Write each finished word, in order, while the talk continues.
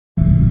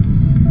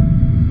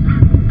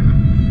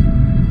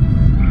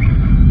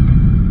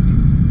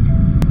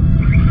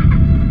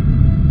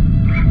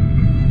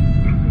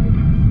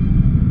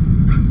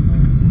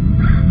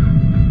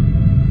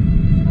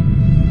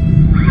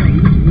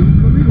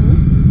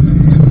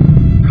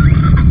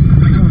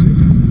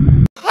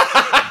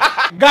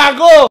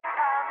Gago!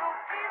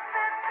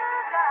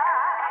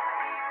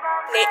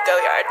 Nate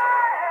Goyard.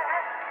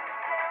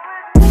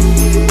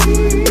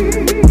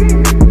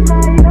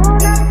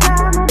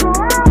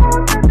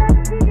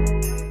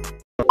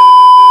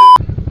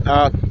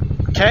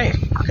 Okay.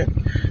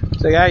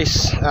 So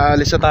guys,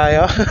 alis na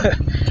tayo.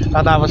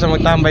 Katapos na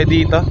magtambay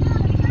dito.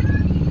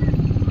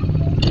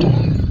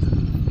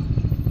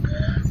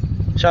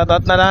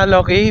 Shoutout na lang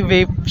Loki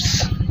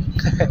Vapes.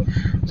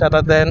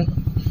 Shoutout din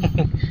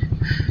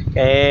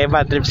kay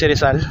Bad Trip si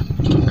Rizal.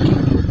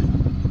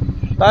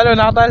 Talo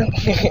na katal.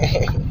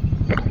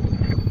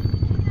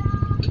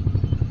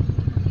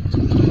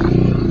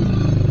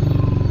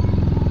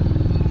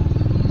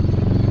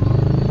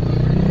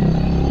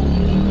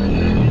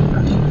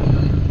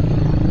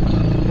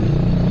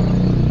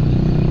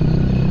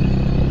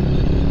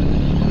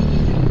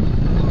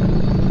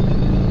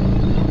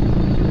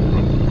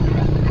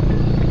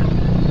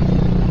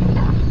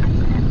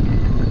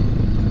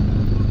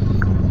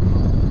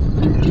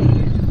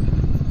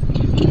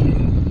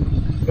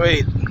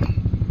 Wait.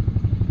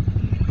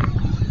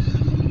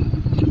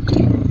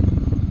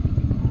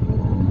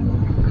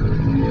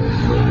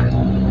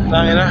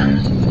 Tangin na.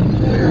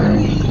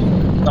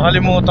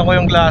 Nakalimutan ko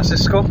yung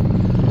glasses ko.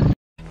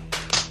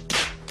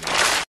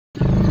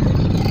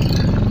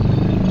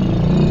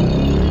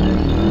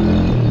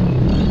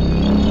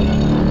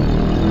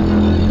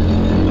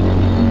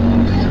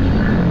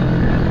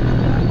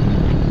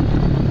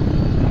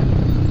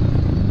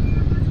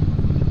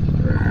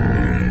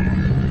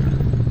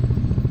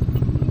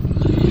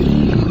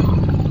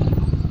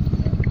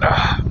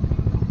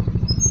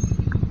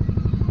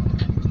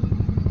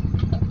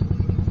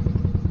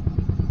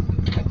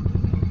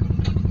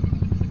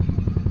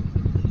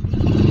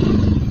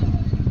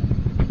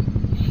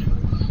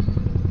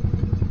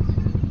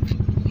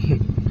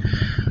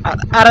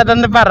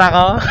 Aratan de para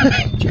ko.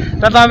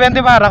 Tatabihan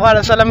de para ko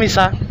sa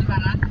lamisa.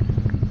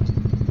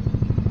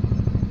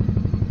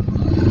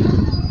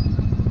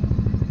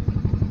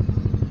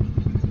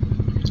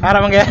 Ara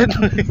mangyayad.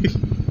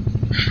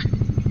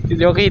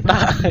 Hindi ko kita.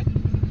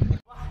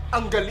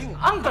 Ang galing!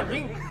 Ang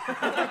galing!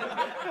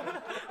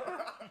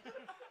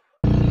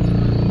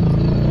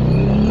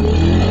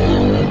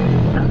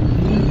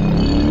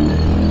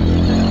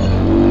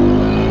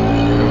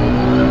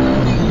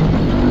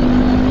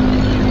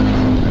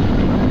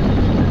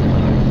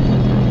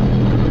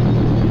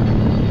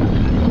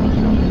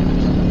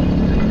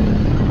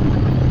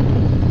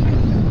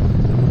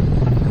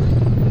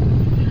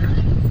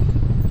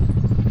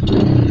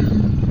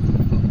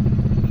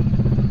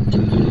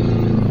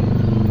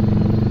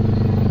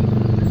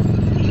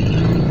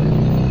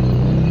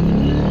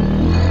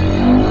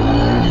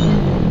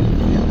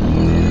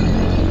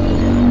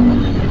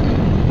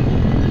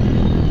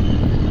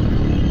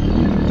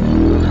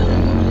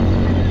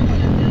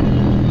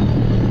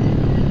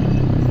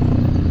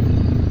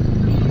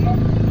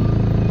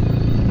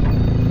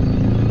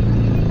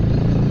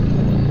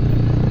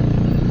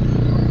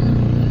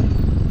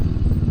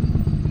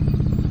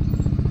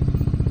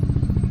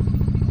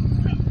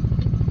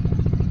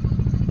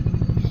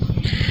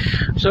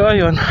 So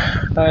ayun,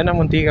 tayo na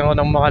muntikan ko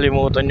nang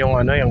makalimutan yung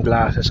yung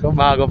glasses ko.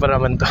 Bago pa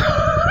naman to.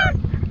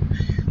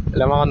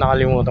 Alam ako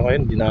nakalimutan ko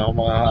yun, hindi na ako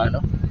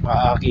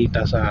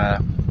makakita sa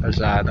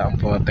kalsada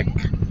ang potek.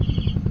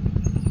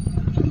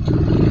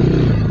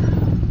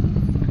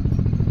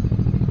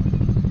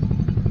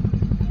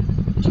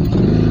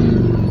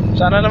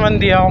 Sana naman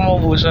di ako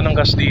maubusan ng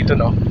gas dito,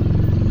 no?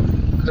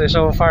 Kasi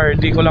so far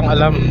di ko lang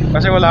alam,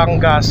 kasi wala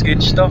akong gas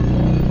gauge to.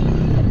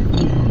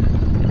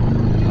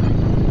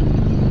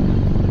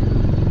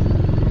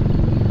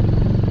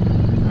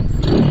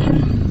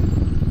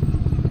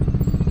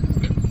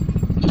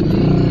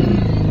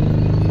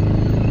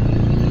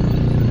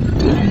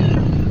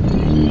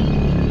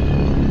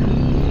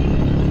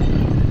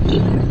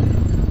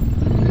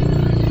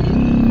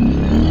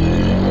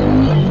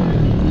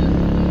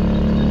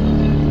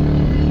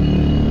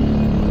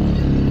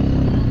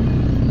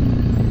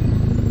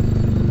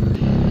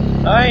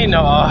 Ay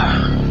nako,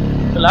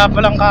 wala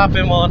palang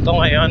kape moto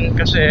ngayon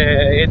kasi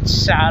it's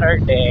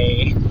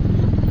Saturday.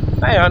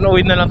 Ayun,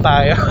 uwi na lang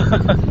tayo.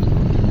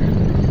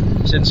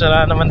 Since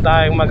wala naman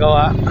tayong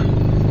magawa.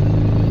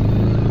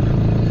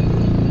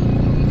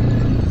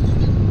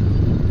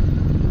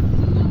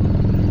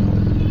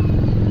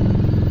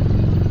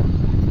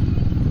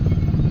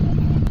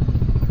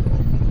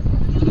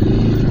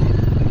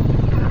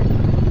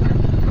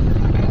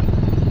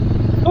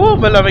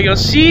 Malamig ang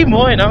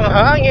simoy ng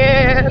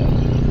hangin.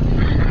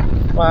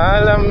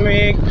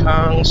 Malamig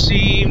ang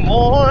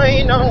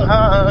simoy ng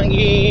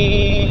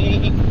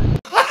hangin.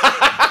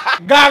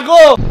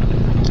 Gago!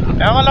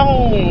 Ewan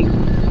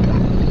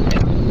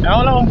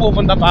ko lang kung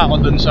pupunta pa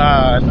ako dun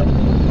sa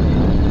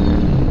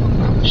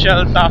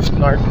Shell Taft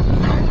North.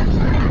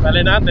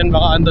 Tali natin,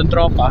 baka andun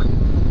tropa.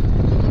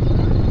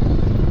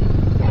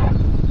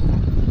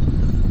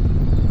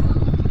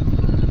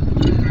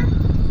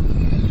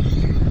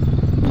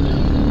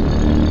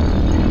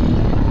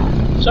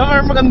 So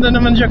far maganda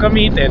naman siya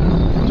gamitin.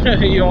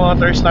 Yung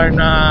water star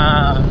na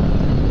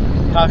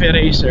coffee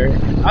racer.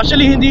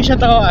 Actually, hindi siya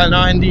to,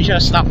 hindi siya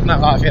stock na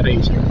coffee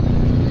racer.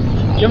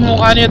 Yung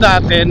mukha niya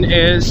dati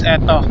is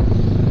eto.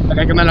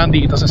 Lagay ko na lang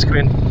dito sa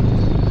screen.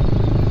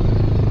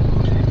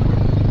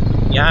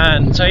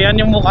 Yan. So, yan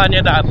yung mukha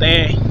niya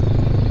dati.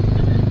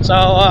 So,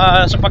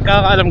 sa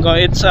pagkakaalam ko,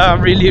 it's a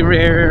really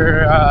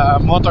rare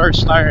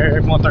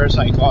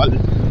motorcycle.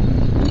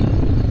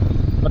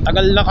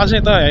 Matagal na kasi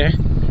ito eh.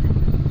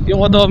 Yung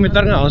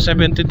odometer nga,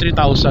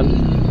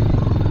 73,000.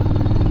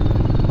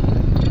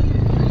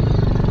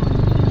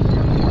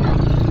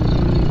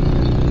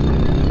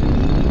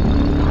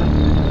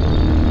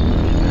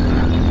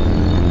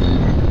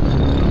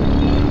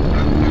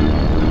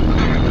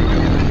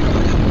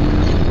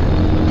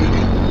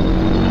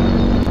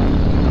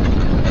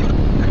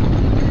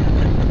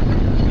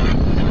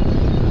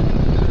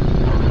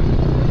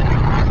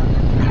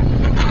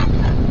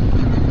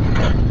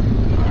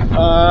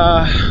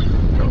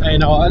 Ay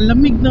nako, ang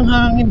lamig ng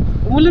hangin.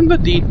 Umulan ba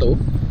dito?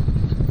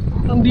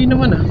 Hindi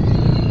naman ah.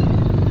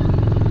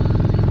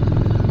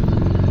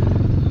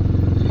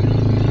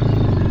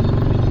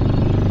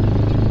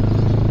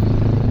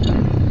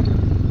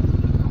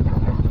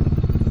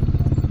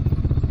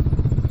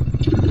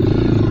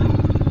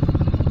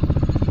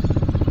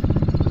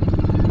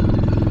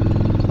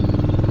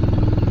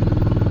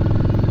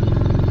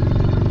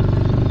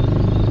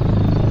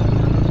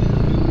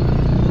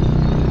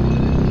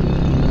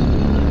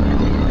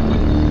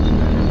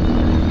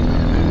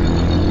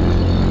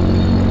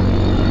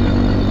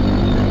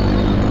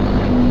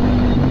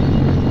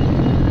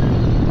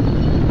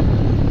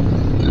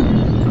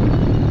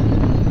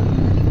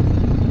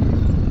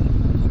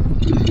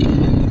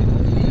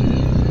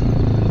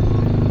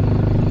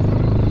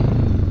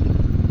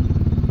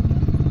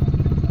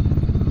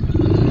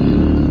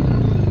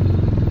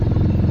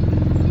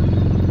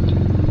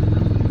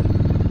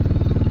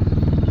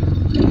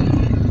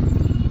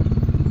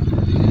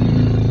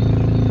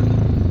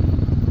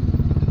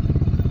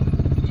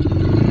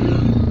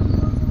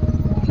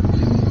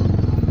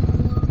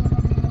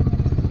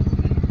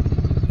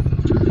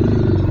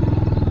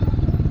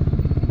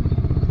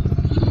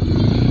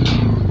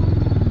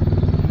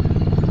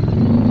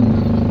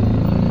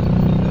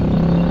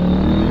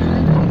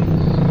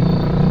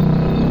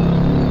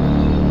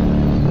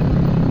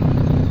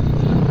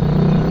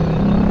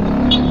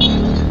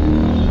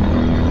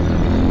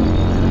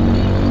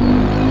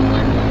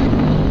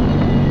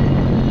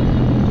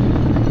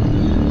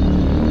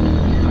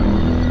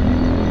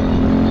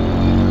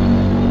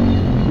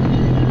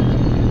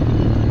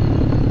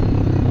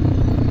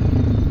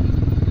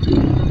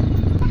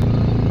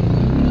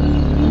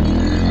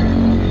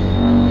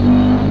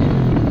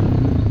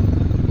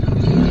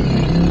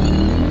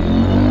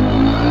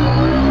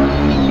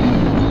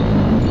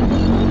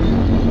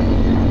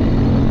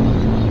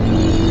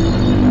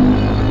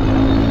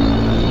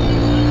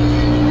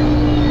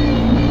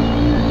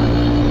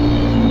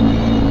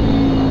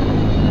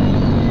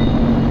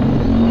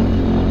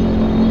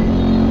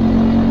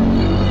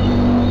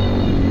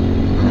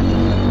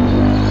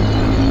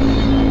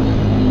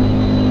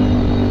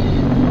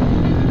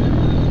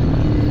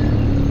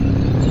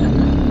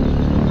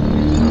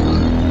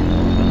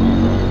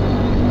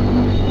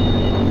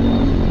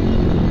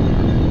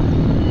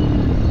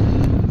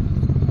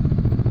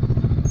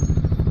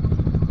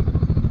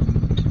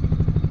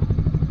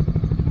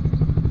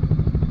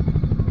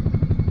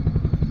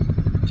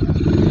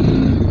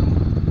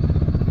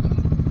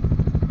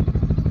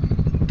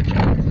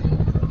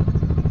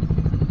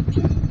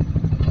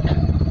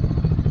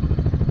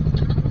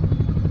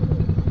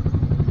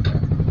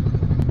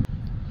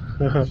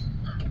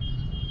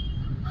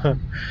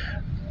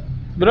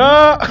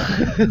 Bro,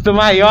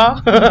 tumayo.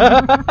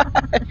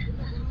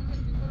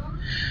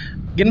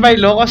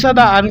 Ginbaylo ko sa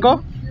daan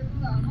ko.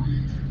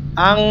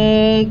 Ang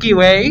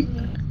keyway.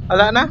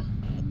 Wala na.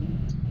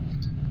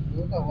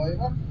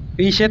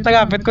 Wishet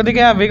tagapit ko di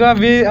kaya abi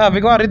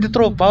ko ari di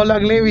tropa wala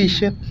gle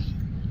wishet.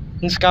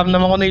 Ang scam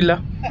naman ko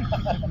nila.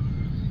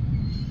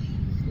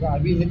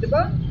 Grabe, hindi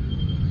ba?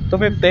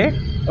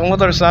 250 ang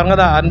motor star nga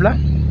daan bla.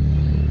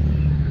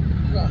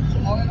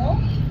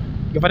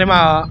 Di pa ni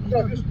ma.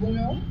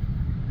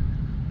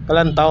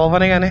 Kalantaw pa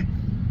na yan eh.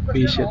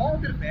 Wishet.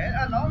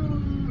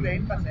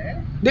 Lane pa se?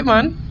 Di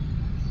man.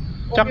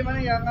 Okay man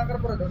yang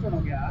karburador sa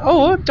Nokia.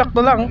 Oo, tsak to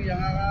lang.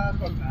 Yang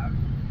kontak.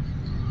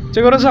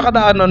 Siguro sa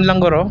kadaanon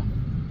lang guro.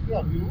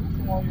 Grabe,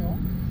 sumoyo.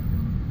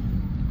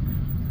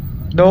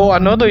 Do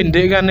ano to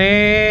hindi gani.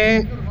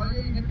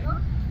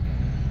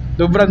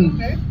 Do brand.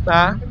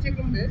 Ha? Check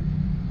lang din.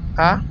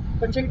 Ha?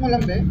 Pa-check mo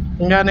lang din.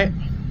 Gani.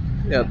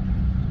 Yan.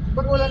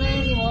 Pag wala na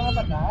yung mga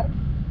patar.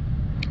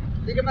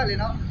 Hindi ka mali,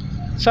 no?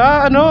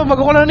 Sa ano,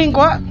 bago ko lang ning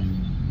kwa.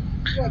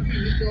 Grabe,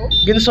 ito.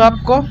 Ginswap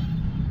ko.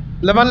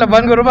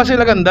 Laban-laban guro ba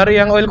sila gandar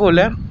yang oil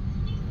cooler?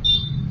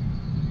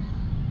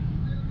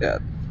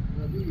 Yan.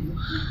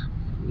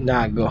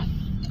 Nago.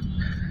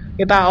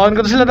 Itaon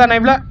ko to sila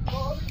tanay bla.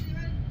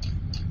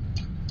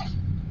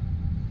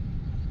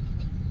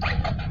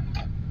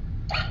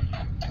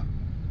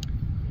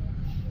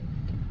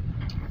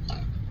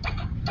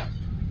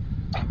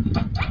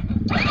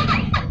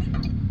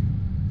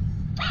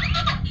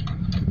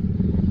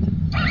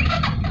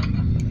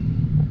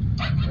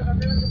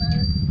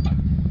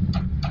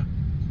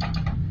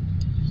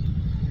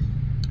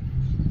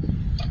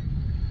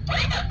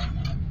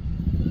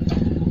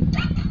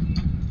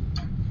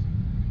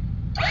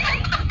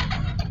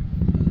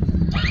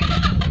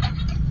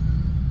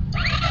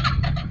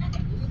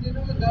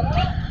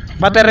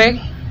 Battery?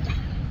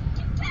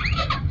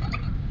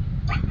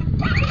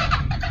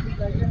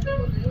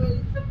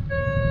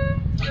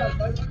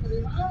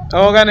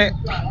 Oo, gani.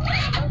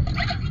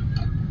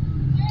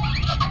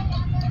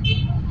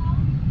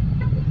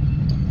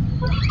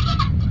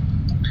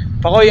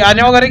 Pakoy,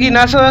 ano ko gani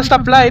nasa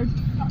stoplight.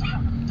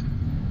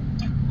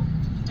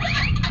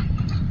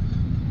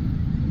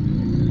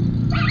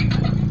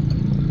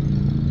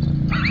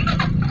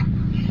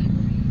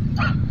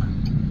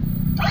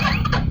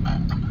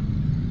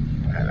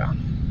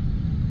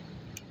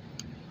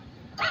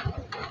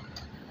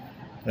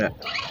 Yeah.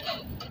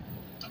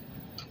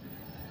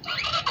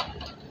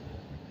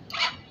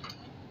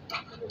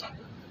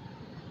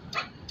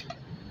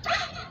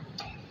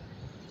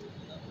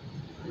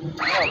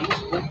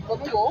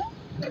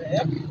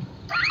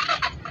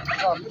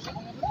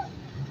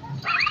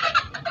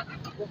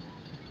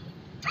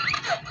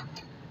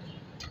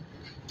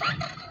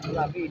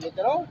 Grabe, init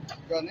na raw.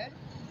 Ganun.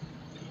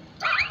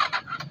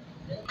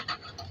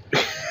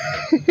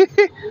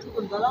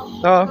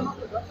 Oo.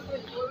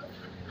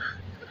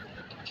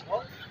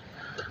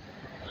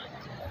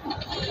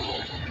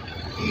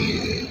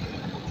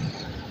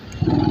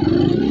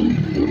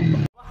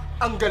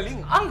 Ang galing!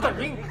 Ang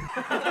galing!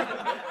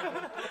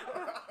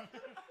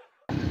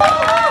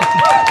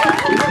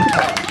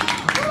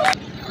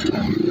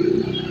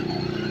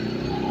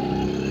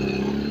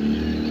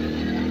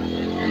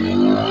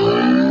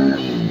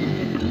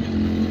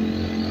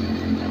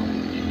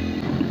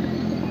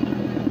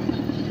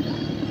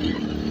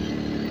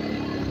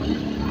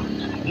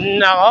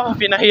 Nako,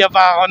 pinahiya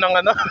pa ako ng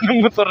ano, ng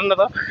motor na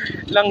to.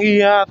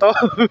 Langhiya to.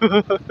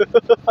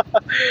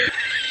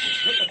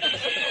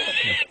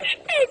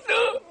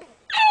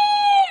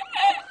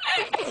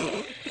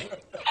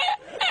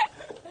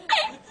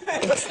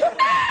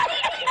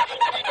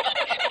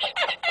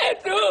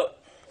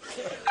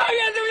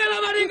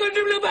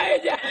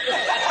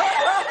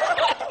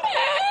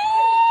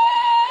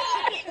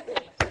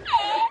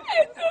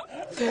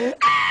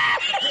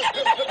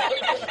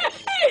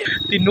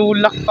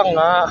 Tinulak pa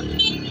nga.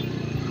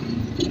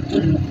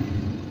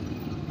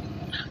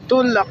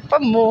 Tulak pa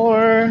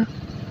more.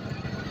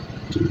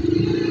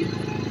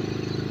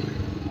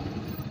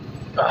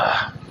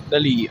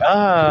 Dali.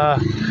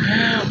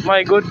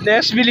 My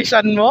goodness,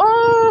 bilisan mo.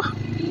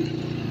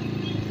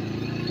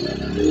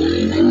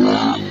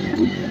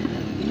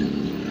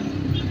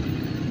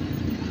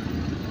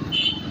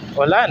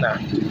 Wala na.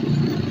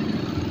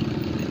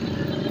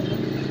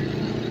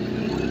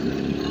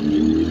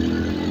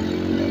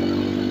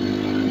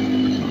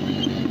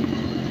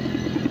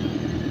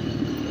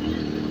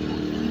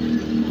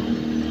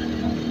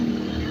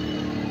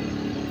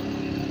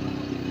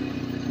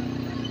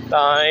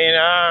 Tayo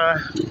na.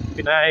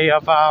 Pinahiya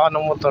pa ako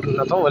ng motor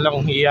na to.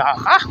 Walang hiya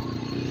ka.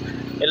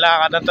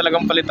 Kailangan na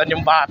talagang palitan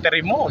yung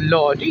battery mo,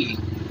 Lodi.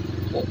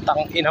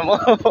 Utang ina mo.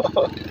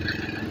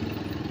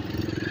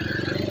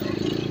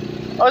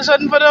 O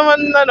saan pa naman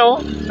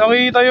ano,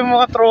 nakita yung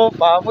mga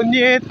tropa,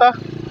 punyeta.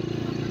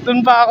 Doon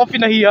pa ako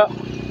pinahiya.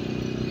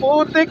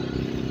 Putik.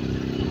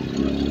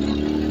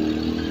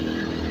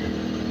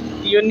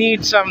 You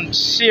need some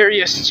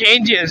serious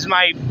changes,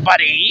 my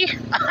buddy.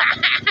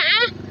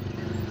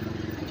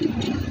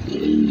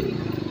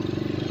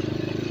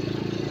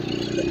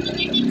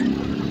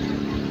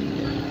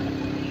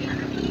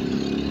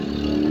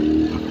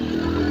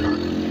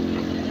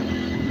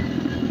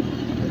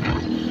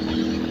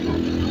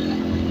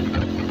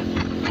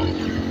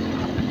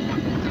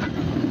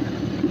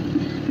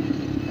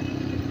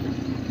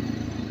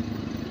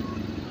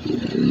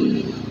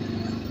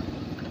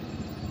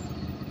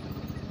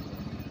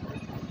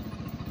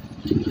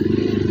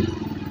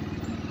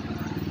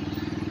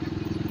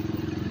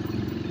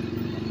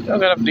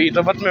 Naganap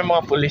dito, ba't may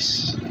mga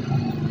pulis?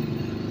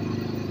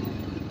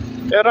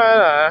 Pero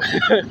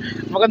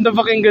maganda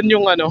pakinggan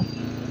yung ano,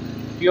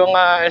 yung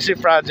SC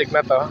project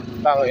na to.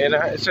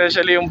 Tangina,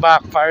 especially yung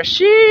backfire.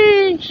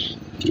 Sheesh!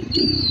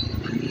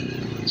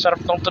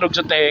 Sarap ng tunog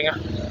sa tenga.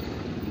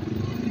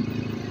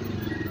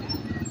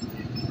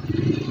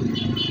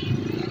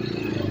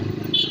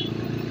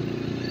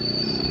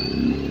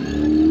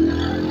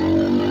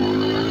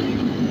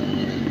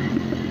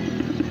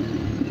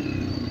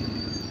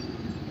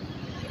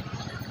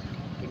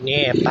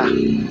 Nieta.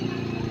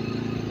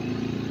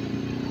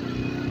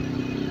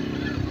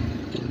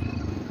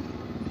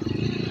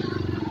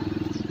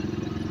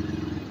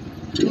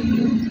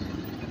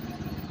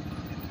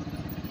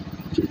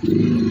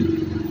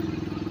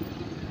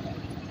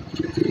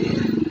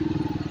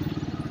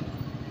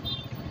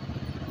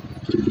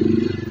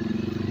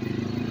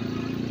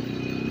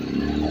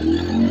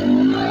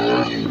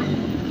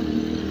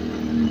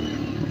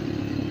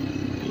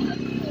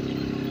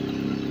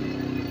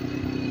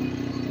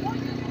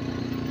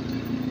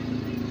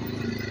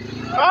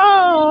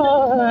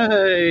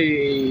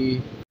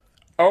 Ay!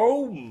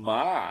 Oh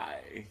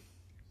my!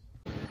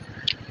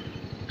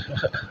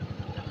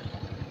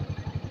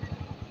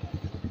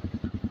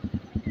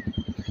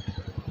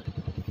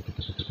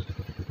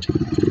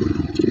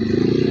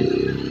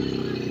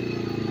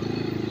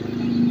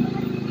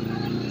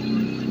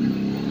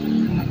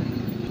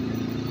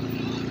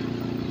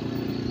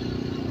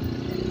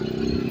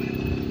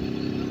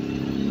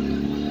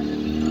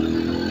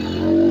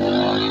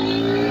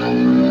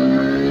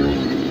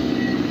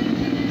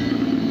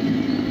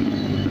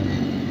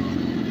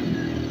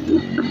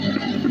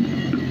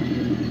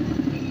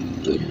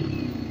 Ay!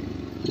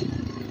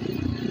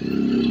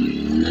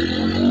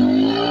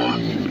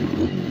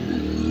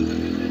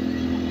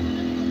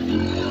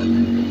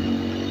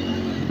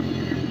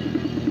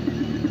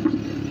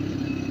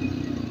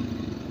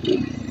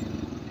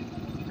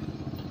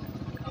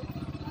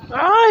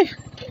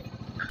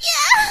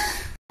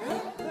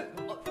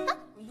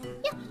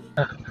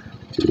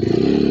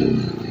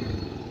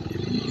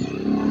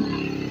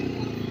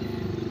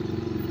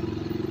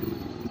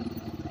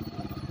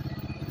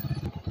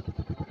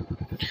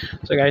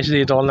 So guys,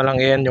 dito ko na lang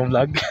i-end yung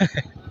vlog.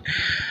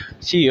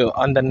 See you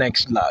on the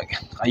next vlog.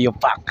 Kayo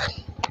pak!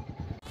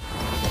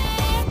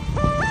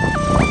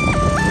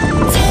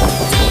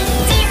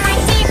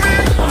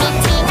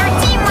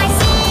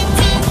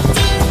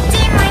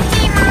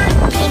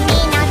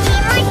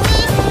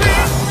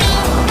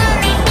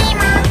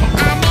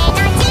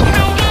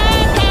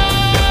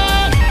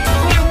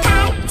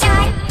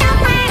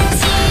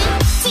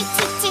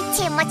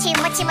 Mochi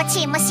mochi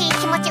mochi mochi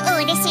mochi mochi mochi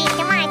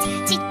mochi mochi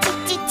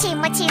mochi mochi mochi mochi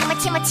mochi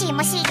mochi mochi mochi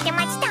mochi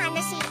mochi